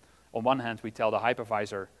 So on one hand, we tell the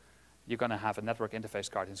hypervisor, you're going to have a network interface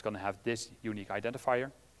card, and it's going to have this unique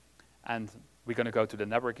identifier. And we're going to go to the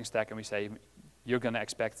networking stack, and we say, you're going to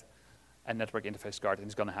expect a network interface card, and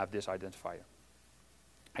it's going to have this identifier.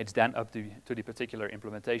 It's then up to the particular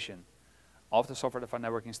implementation of the software-defined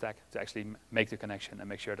networking stack to actually make the connection and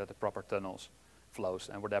make sure that the proper tunnels, flows,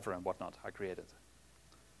 and whatever and whatnot are created.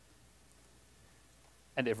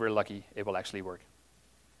 And if we're lucky, it will actually work.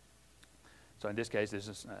 So in this case, this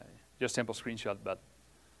is just a simple screenshot, but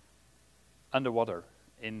underwater,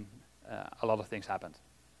 a lot of things happened.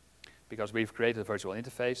 Because we've created a virtual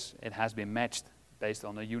interface, it has been matched based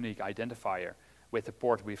on a unique identifier with the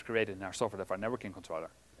port we've created in our software-defined networking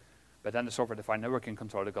controller. But then the software-defined networking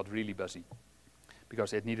controller got really busy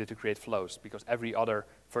because it needed to create flows, because every other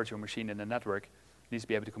virtual machine in the network needs to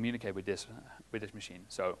be able to communicate with this machine.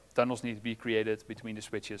 So tunnels need to be created between the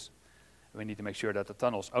switches. We need to make sure that the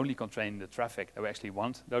tunnels only contain the traffic that we actually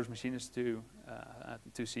want those machines to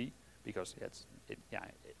see, because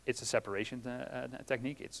it's a separation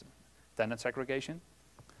technique. It's tenant segregation.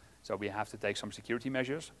 So we have to take some security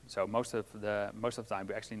measures. So most of the time,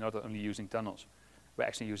 we're actually not only using tunnels, we're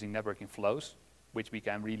actually using networking flows, which we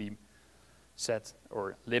can really set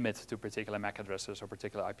or limit to particular MAC addresses or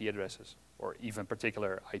particular IP addresses, or even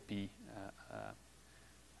particular IP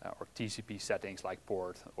or TCP settings like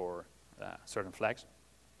port or certain flags.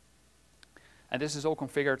 And this is all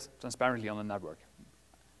configured transparently on the network.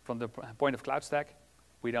 From the point of CloudStack,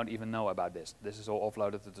 we don't even know about this. This is all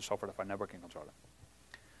offloaded to the software-defined networking controller.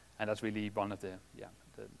 And that's really one of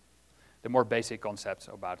the more basic concepts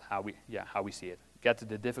about how we see it. Get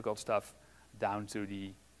the difficult stuff down to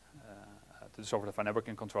the software-defined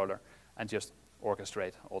networking controller and just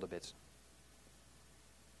orchestrate all the bits.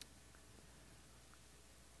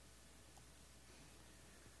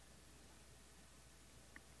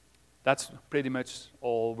 That's pretty much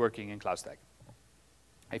all working in CloudStack.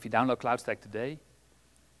 If you download CloudStack today,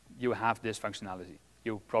 you have this functionality.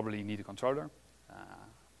 You probably need a controller,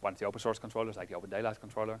 one of the open source controllers like the Open Daylight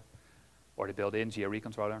controller, or the built-in GRE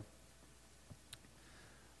controller.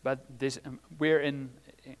 But this, we're in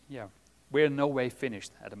no way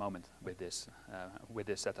finished at the moment with this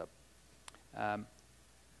setup.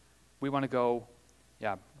 We want to go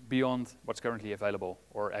beyond what's currently available,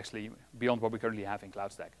 or actually beyond what we currently have in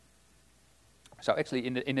CloudStack. So actually,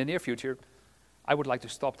 in the near future, I would like to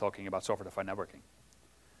stop talking about software-defined networking,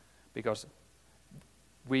 because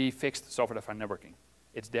we fixed software-defined networking.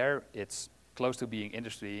 It's there. It's close to being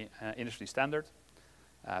industry standard.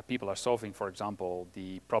 People are solving, for example,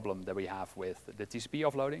 the problem that we have with the TCP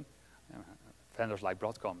offloading. Vendors like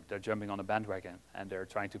Broadcom, they're jumping on a bandwagon, and they're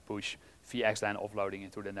trying to push VXLAN offloading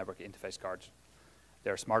into the network interface cards.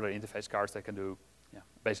 There are smarter interface cards that can do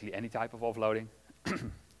basically any type of offloading.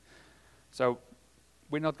 So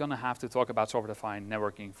we're not going to have to talk about software-defined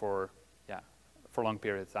networking for a long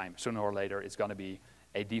period of time. Sooner or later, it's going to be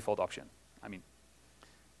a default option. I mean,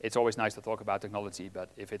 it's always nice to talk about technology,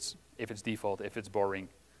 but if it's default, if it's boring,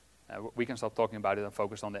 we can stop talking about it and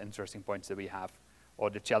focus on the interesting points that we have, or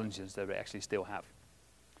the challenges that we actually still have.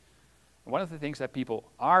 And one of the things that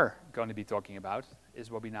people are going to be talking about is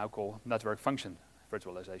what we now call network function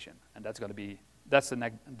virtualization, and that's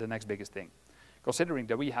the next biggest thing. Considering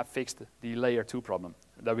that we have fixed the layer 2 problem,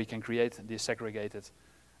 that we can create these segregated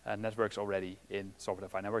networks already in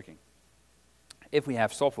software-defined networking. If we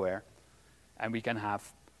have software, and we can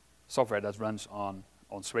have software that runs on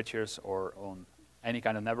switches or on any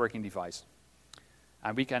kind of networking device,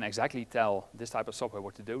 and we can exactly tell this type of software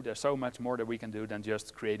what to do, there's so much more that we can do than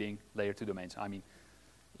just creating layer 2 domains. I mean,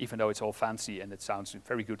 even though it's all fancy and it sounds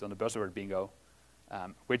very good on the buzzword bingo,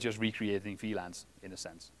 we're just recreating VLANs in a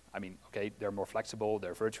sense. I mean, okay, they're more flexible,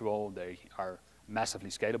 they're virtual, they are massively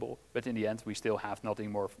scalable, but in the end, we still have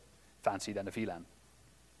nothing more fancy than a VLAN.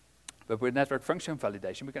 But with network function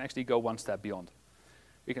validation, we can actually go one step beyond.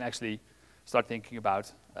 We can actually start thinking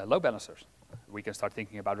about load balancers. We can start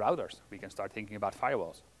thinking about routers. We can start thinking about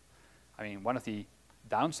firewalls. I mean, one of the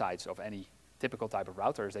downsides of any typical type of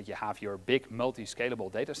router is that you have your big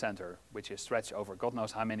multi-scalable data center, which is stretched over God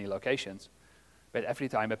knows how many locations. But every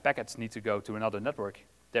time a packet needs to go to another network,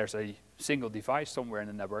 there's a single device somewhere in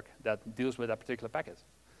the network that deals with that particular packet.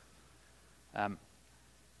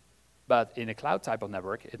 But in a cloud type of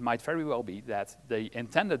network, it might very well be that the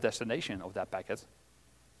intended destination of that packet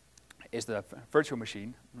is the virtual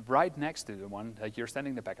machine right next to the one that you're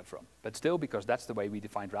sending the packet from. But still, because that's the way we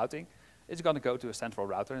defined routing, it's going to go to a central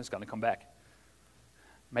router and it's going to come back,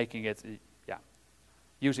 making it,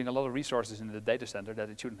 using a lot of resources in the data center that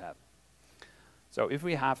it shouldn't have. So if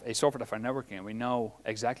we have a software-defined networking and we know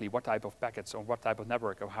exactly what type of packets or what type of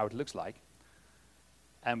network or how it looks like,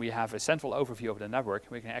 and we have a central overview of the network,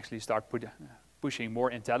 we can actually start pushing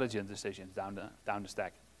more intelligent decisions down the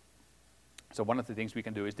stack. So one of the things we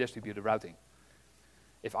can do is distributed routing.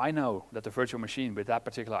 If I know that the virtual machine with that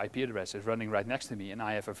particular IP address is running right next to me, and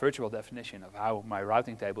I have a virtual definition of how my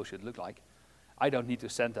routing table should look like, I don't need to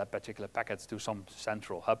send that particular packet to some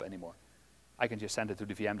central hub anymore. I can just send it to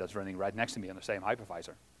the VM that's running right next to me on the same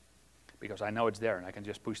hypervisor, because I know it's there and I can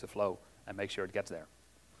just push the flow and make sure it gets there.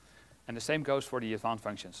 And the same goes for the advanced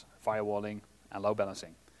functions, firewalling and load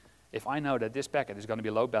balancing. If I know that this packet is going to be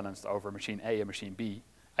load balanced over machine A and machine B,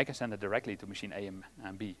 I can send it directly to machine A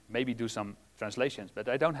and B. Maybe do some translations, but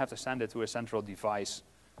I don't have to send it to a central device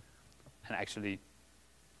and actually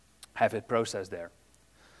have it processed there.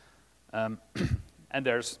 And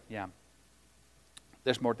there's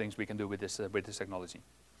more things we can do with this technology.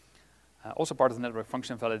 Also part of the network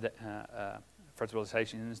function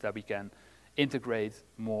virtualization is that we can integrate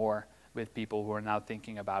more with people who are now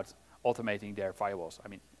thinking about automating their firewalls. I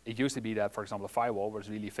mean, it used to be that, for example, a firewall was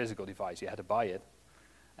really a physical device. You had to buy it.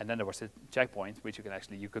 And then there was a checkpoint, which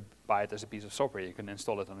you could buy it as a piece of software. You can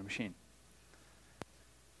install it on a machine.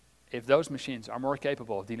 If those machines are more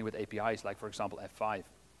capable of dealing with APIs, like, for example, F5,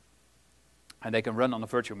 and they can run on a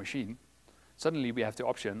virtual machine, suddenly we have the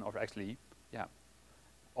option of actually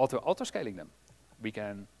auto-scaling them. We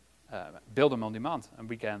can build them on demand, and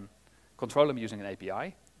we can control them using an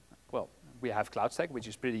API. Well, we have CloudStack, which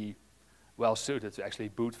is pretty well suited to actually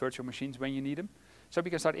boot virtual machines when you need them. So we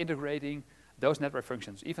can start integrating those network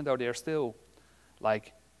functions, even though they are still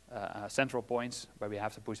like central points where we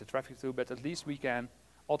have to push the traffic to, but at least we can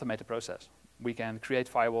automate the process. We can create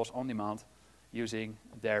firewalls on demand using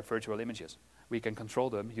their virtual images. We can control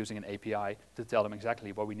them using an API to tell them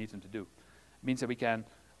exactly what we need them to do. It means that we can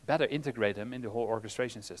better integrate them in the whole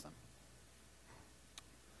orchestration system.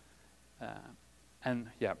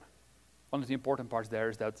 One of the important parts there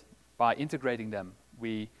is that by integrating them,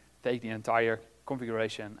 we take the entire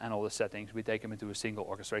configuration and all the settings, we take them into a single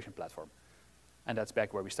orchestration platform. And that's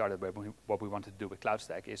back where we started, what we wanted to do with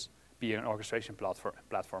CloudStack is be an orchestration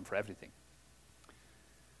platform for everything.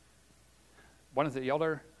 one of the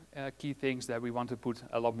other key things that we want to put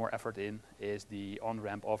a lot more effort in is the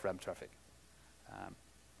on-ramp, off-ramp traffic.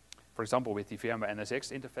 For example, with the VMware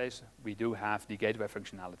NSX interface, we do have the gateway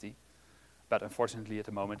functionality, but unfortunately at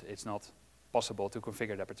the moment it's not possible to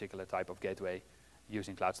configure that particular type of gateway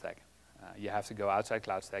using CloudStack. You have to go outside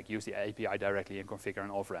CloudStack, use the API directly and configure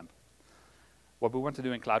an off-ramp. What we want to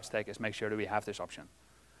do in CloudStack is make sure that we have this option.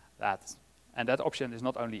 And that option is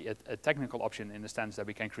not only a technical option in the sense that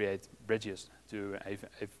we can create bridges to a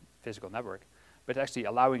physical network, but actually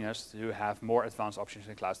allowing us to have more advanced options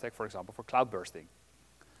in CloudStack, for example, for cloud bursting.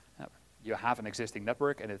 You have an existing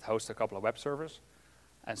network and it hosts a couple of web servers,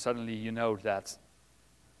 and suddenly you know that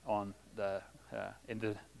in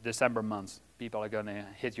the December months, people are going to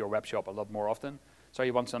hit your web shop a lot more often, so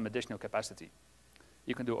you want some additional capacity.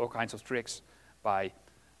 You can do all kinds of tricks by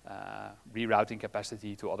rerouting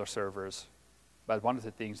capacity to other servers. But one of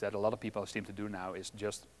the things that a lot of people seem to do now is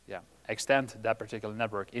just extend that particular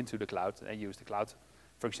network into the cloud and use the cloud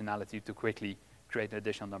functionality to quickly create an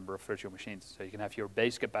additional number of virtual machines. So you can have your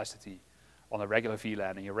base capacity on a regular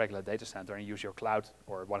VLAN in your regular data center and use your cloud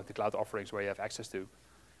or one of the cloud offerings where you have access to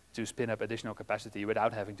spin up additional capacity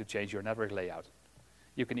without having to change your network layout.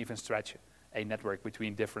 You can even stretch a network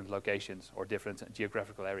between different locations or different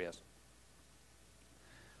geographical areas.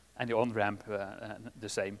 And the on-ramp, the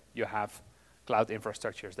same. You have cloud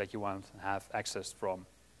infrastructures that you want to have access from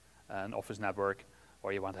an office network,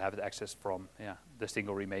 or you want to have it accessed from the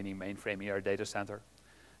single remaining mainframe in your data center.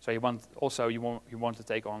 So you want to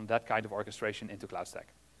take on that kind of orchestration into CloudStack.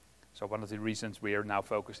 So one of the reasons we are now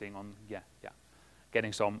focusing on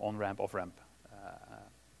getting some on-ramp, off-ramp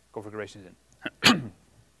configurations in.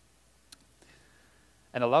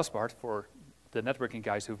 And the last part for the networking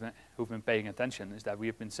guys who've been paying attention is that we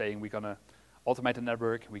have been saying we're going to automate the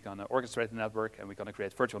network, we're going to orchestrate the network, and we're going to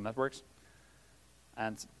create virtual networks.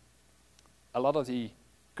 And a lot of the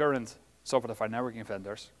current software-defined networking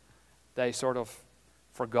vendors, they sort of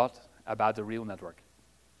forgot about the real network.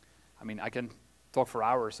 I mean, I can talk for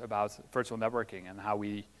hours about virtual networking and how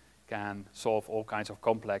we can solve all kinds of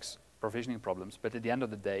complex provisioning problems, but at the end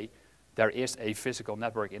of the day, there is a physical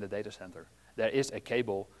network in the data center. There is a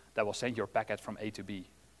cable that will send your packet from A to B.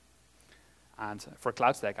 And for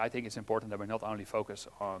CloudStack, I think it's important that we not only focus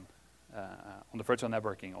on the virtual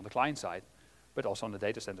networking on the client side, but also on the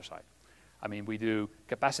data center side. I mean, we do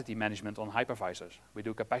capacity management on hypervisors. We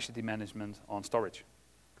do capacity management on storage.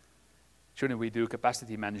 Shouldn't we do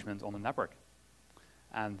capacity management on the network?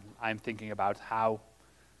 And I'm thinking about how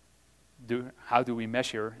do we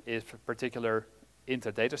measure if particular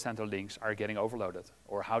inter-data center links are getting overloaded?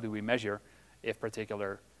 Or how do we measure if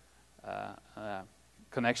particular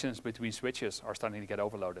connections between switches are starting to get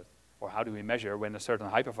overloaded? Or how do we measure when a certain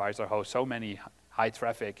hypervisor hosts so many high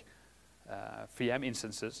traffic VM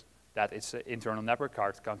instances that its internal network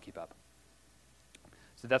card can't keep up?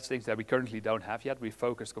 So that's things that we currently don't have yet. We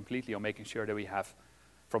focus completely on making sure that we have,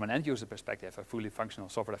 from an end user perspective, a fully functional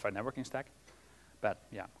software-defined networking stack. But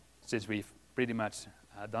yeah, since we've pretty much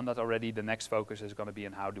done that already, the next focus is going to be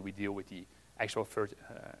on how do we deal with the actual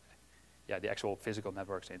the actual physical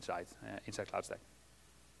networks inside CloudStack.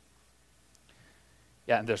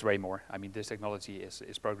 Yeah, and there's way more. I mean, this technology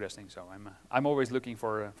is progressing, so I'm always looking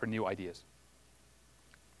for new ideas.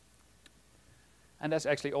 And that's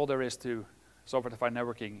actually all there is to software-defined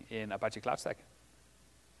networking in Apache CloudStack.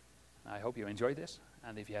 I hope you enjoyed this,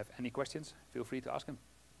 and if you have any questions, feel free to ask them.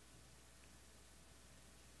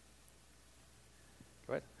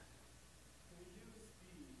 Go ahead. Can we use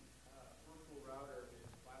the virtual router in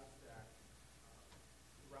CloudStack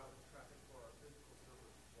to route traffic for our physical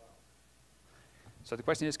servers as well? So the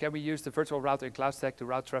question is, can we use the virtual router in CloudStack to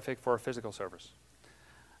route traffic for physical servers?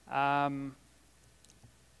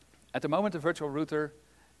 At the moment, the virtual router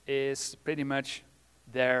is pretty much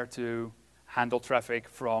there to handle traffic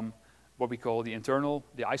from what we call the internal,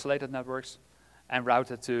 the isolated networks, and route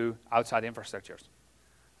it to outside infrastructures.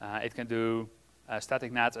 It can do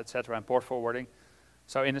static NAT, etc., and port forwarding.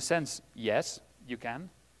 So in a sense, yes, you can.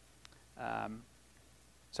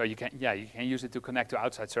 So you can use it to connect to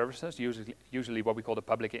outside services, usually what we call the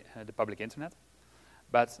public internet.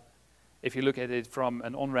 But if you look at it from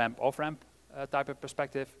an on-ramp, off-ramp type of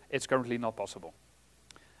perspective, it's currently not possible.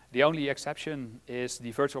 The only exception is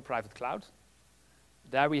the virtual private cloud.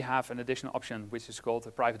 There we have an additional option which is called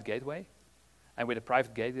a private gateway. And with a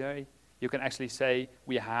private gateway, you can actually say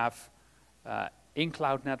we have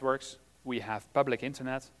in-cloud networks, we have public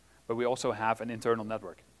internet, but we also have an internal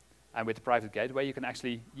network. And with the private gateway, you can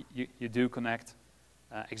actually, you do connect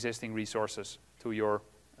existing resources to your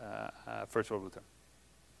virtual router.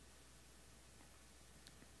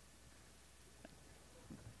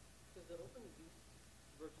 Does the OpenVPN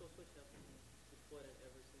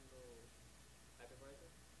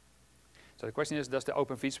So the question is, does the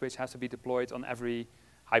Open vSwitch have to be deployed on every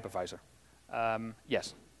hypervisor?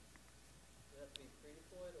 Yes. Does it have to be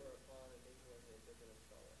pre-deployed or upon enabling it, they can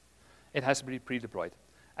install it? It has to be pre-deployed.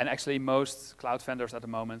 And actually most cloud vendors at the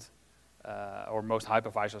moment, or most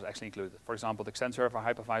hypervisors actually include it. For example, the Xen Server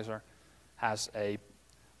hypervisor has an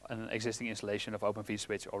existing installation of Open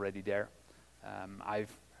vSwitch already there.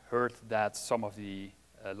 I've heard that some of the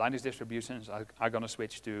Linux distributions are going to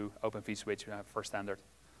switch to Open vSwitch for standard.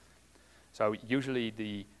 So usually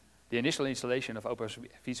the initial installation of Open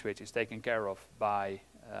vSwitch is taken care of by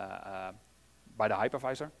the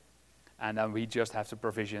hypervisor, and then we just have to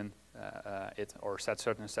provision it or set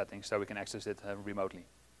certain settings so we can access it remotely.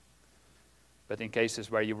 But in cases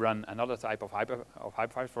where you run another type of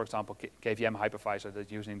hypervisor, for example, KVM hypervisor that's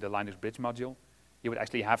using the Linux Bridge module, you would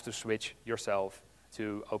actually have to switch yourself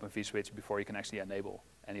to Open vSwitch before you can actually enable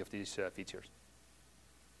any of these features.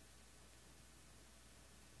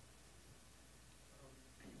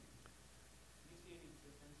 Do you see any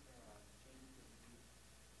difference changes in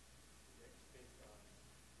use based on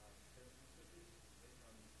service switches, based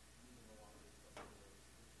on using a lot of this stuff?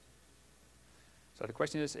 So the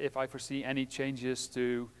question is if I foresee any changes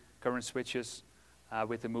to current switches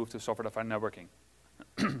with the move to software-defined networking.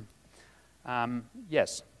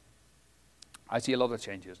 Yes, I see a lot of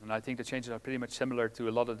changes, and I think the changes are pretty much similar to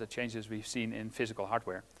a lot of the changes we've seen in physical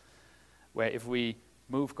hardware, where if we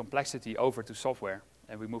move complexity over to software,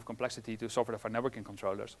 and we move complexity to software-defined networking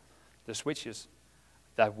controllers, the switches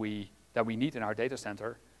that we need in our data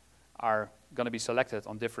center are going to be selected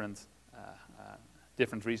on different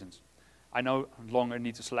reasons. I no longer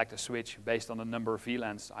need to select a switch based on the number of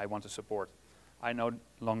VLANs I want to support. I no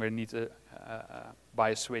longer need to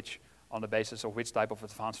buy a switch on the basis of which type of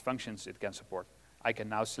advanced functions it can support. I can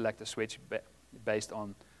now select a switch based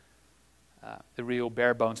on the real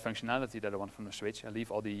bare bones functionality that I want from the switch and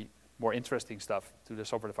leave all the more interesting stuff to the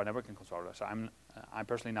software-defined networking controller. So I'm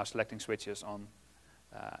personally now selecting switches on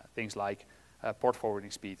things like port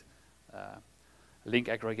forwarding speed, link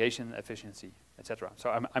aggregation efficiency, etc. So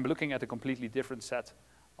I'm looking at a completely different set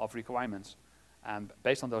of requirements. And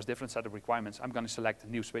based on those different set of requirements, I'm going to select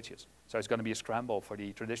new switches. So it's going to be a scramble for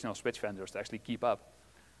the traditional switch vendors to actually keep up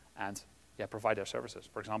and provide their services.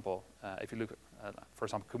 For example, if you look at, for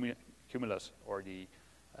example, Cumulus or the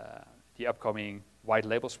upcoming white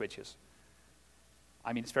label switches,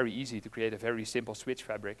 I mean, it's very easy to create a very simple switch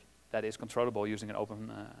fabric that is controllable using an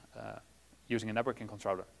open, using a networking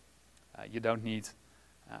controller. You don't need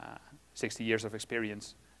 60 years of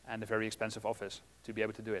experience and a very expensive office to be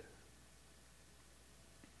able to do it.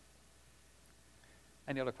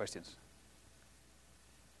 Any other questions?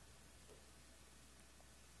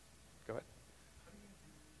 Go ahead. How do you do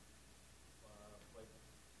like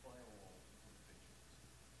firewall implementations?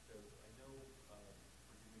 Because I know,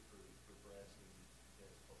 forgive me for brassing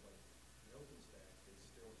this, but like in OpenStack, they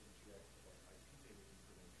still inject like IP table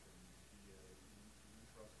information via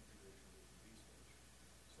trust configuration with the vSwitch.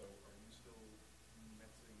 So are you still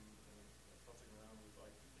messing, fussing around with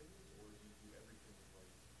IP tables, or do you do everything with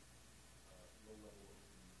like low-level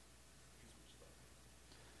open vSwitch stuff?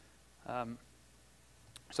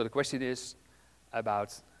 So the question is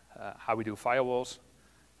about how we do firewalls,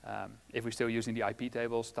 if we're still using the IP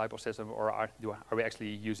tables type of system, or are we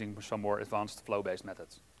actually using some more advanced flow-based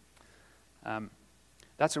methods?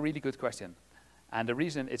 That's a really good question. And the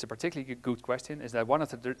reason it's a particularly good question is that one of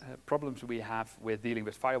the problems we have with dealing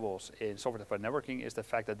with firewalls in software-defined networking is the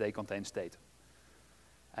fact that they contain state.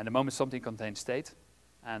 And the moment something contains state,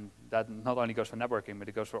 and that not only goes for networking, but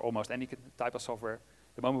it goes for almost any type of software,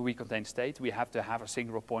 the moment we contain state, we have to have a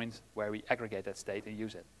single point where we aggregate that state and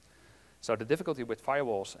use it. So the difficulty with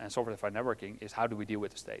firewalls and software-defined networking is how do we deal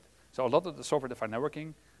with the state? So a lot of the software-defined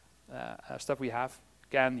networking stuff we have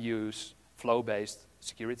can use flow-based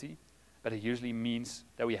security, but it usually means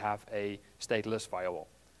that we have a stateless firewall.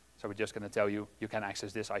 So we're just going to tell you, you can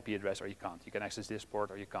access this IP address or you can't. You can access this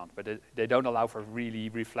port or you can't. But they don't allow for a really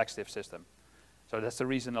reflexive system. So that's the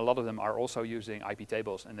reason a lot of them are also using IP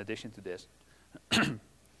tables in addition to this,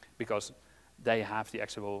 because they have the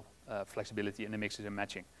actual flexibility in the mixes and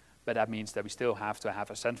matching. But that means that we still have to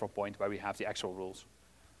have a central point where we have the actual rules.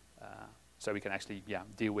 So we can actually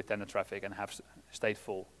deal with tenant traffic and have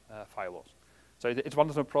stateful firewalls. So it's one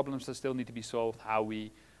of the problems that still need to be solved, how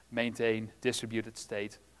we maintain distributed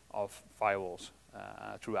state of firewalls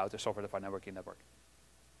throughout the software-defined networking network.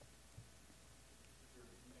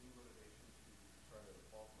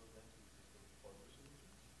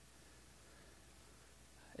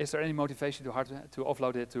 Is there any motivation to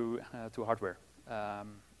offload it to hardware?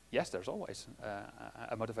 Yes, there's always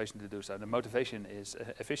a motivation to do so. The motivation is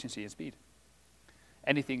efficiency and speed.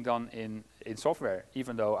 anything done in software,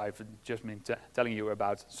 even though I've just been telling you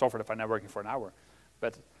about software-defined networking for an hour.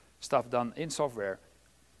 But stuff done in software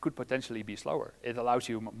could potentially be slower. It allows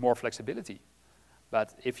you more flexibility. But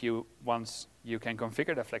if once you can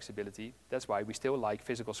configure that flexibility, that's why we still like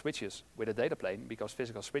physical switches with a data plane, because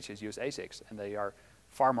physical switches use ASICs, and they are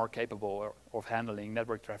far more capable of handling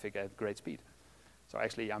network traffic at great speed. So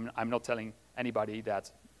actually, I'm not telling anybody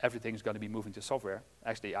that everything's going to be moving to software.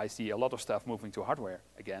 Actually, I see a lot of stuff moving to hardware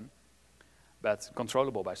again, but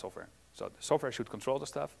controllable by software. So the software should control the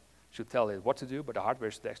stuff, should tell it what to do, but the hardware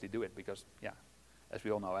should actually do it, because, yeah, as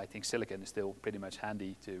we all know, I think silicon is still pretty much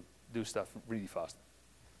handy to do stuff really fast.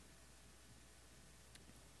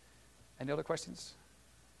 Any other questions?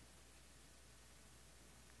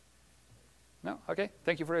 No? Okay,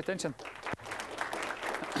 thank you for your attention.